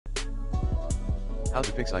How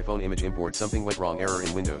to fix iPhone image import something went wrong error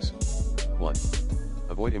in Windows. 1.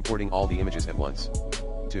 Avoid importing all the images at once.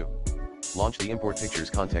 2. Launch the import pictures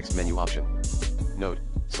context menu option. Note,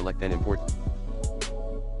 select then import.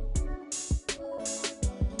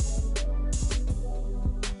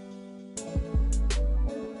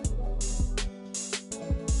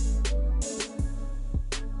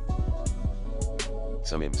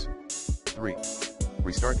 Some IMs. 3.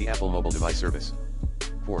 Restart the Apple mobile device service.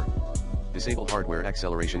 4. Disable hardware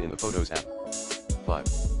acceleration in the Photos app. 5.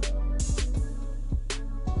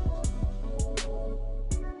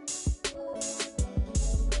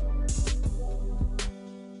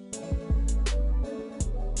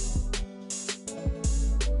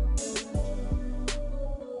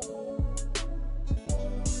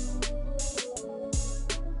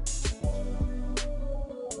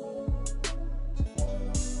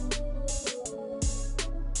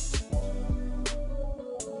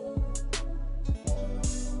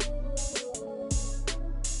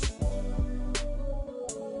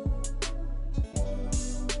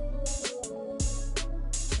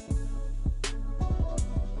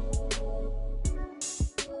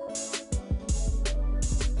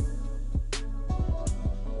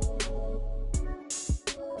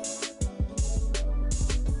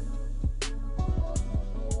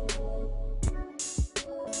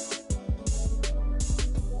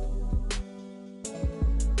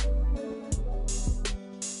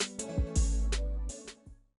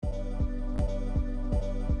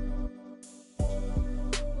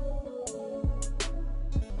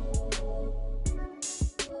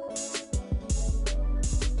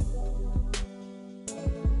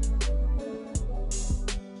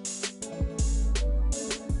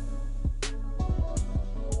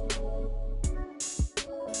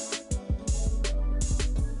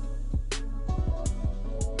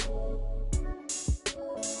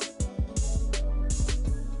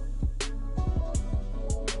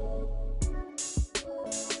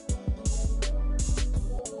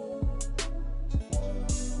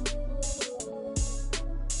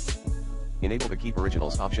 Enable the Keep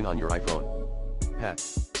Originals option on your iPhone. Pat.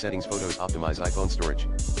 Settings Photos optimize iPhone storage.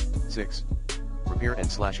 6. Repair and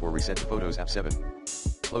 / or reset the Photos app. 7.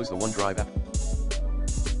 Close the OneDrive app.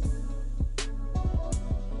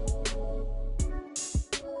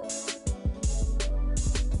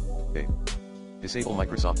 8. Disable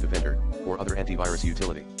Microsoft Defender, or other antivirus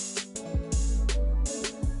utility.